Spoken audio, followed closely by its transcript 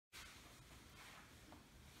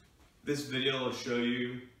This video will show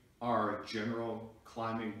you our general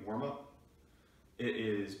climbing warm-up. It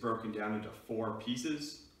is broken down into 4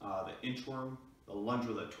 pieces: the inchworm, the lunge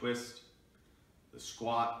with a twist, the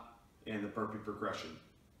squat, and the burpee progression.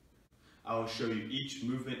 I will show you each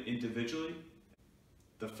movement individually.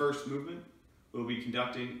 The first movement we'll be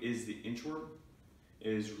conducting is the inchworm.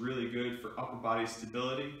 It is really good for upper body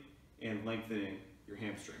stability and lengthening your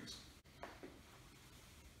hamstrings.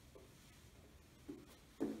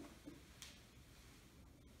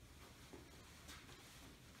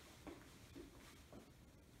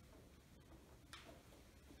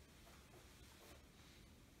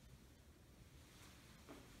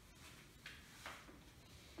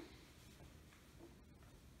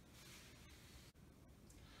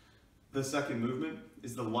 The second movement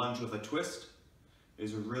is the lunge with a twist. It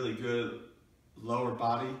is a really good lower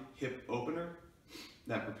body hip opener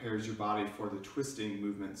that prepares your body for the twisting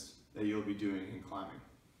movements that you'll be doing in climbing.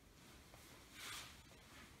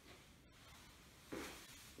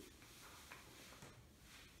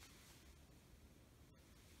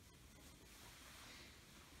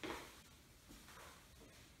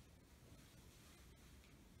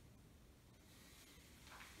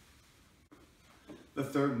 The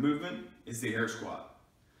third movement is the air squat.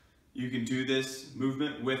 You can do this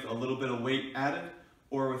movement with a little bit of weight added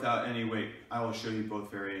or without any weight. I will show you both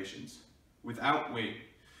variations. Without weight,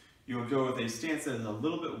 you will go with a stance that is a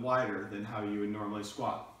little bit wider than how you would normally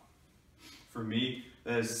squat. For me,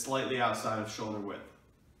 that is slightly outside of shoulder width.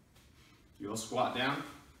 You'll squat down,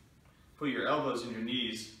 put your elbows in your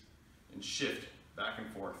knees, and shift back and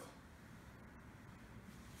forth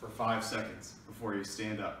for 5 seconds before you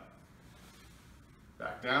stand up.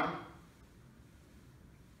 Back down,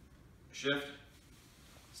 shift,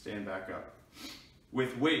 stand back up.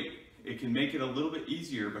 With weight, it can make it a little bit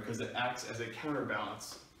easier because it acts as a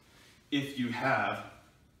counterbalance if you have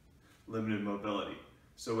limited mobility.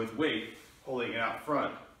 So with weight, holding it out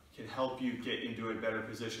front can help you get into a better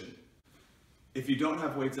position. If you don't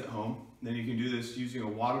have weights at home, then you can do this using a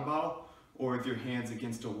water bottle or with your hands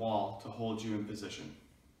against a wall to hold you in position.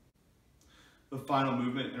 The final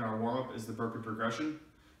movement in our warm-up is the burpee progression.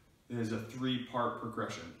 It is a 3-part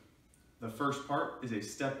progression. The first part is a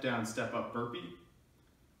step down, step up burpee.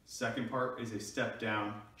 Second part is a step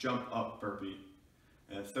down, jump up burpee.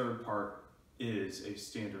 And the third part is a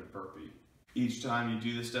standard burpee. Each time you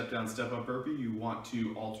do the step down, step up burpee, you want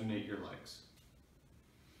to alternate your legs.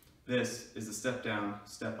 This is the step down,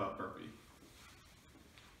 step up burpee.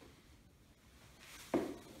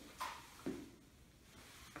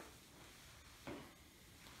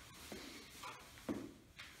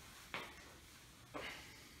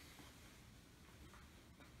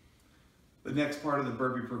 The next part of the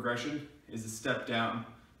burpee progression is the step down,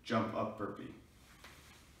 jump up burpee.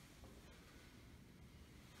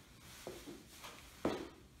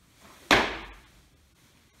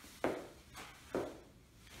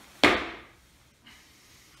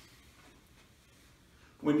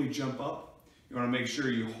 When you jump up, you want to make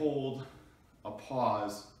sure you hold a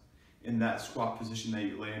pause in that squat position that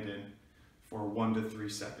you land in for 1 to 3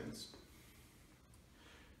 seconds.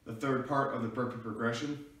 The third part of the burpee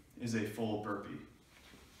progression is a full burpee.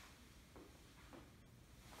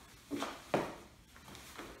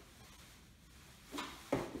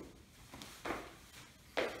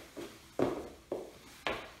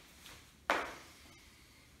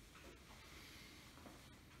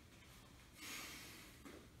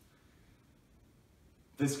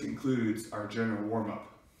 This concludes our general warm-up.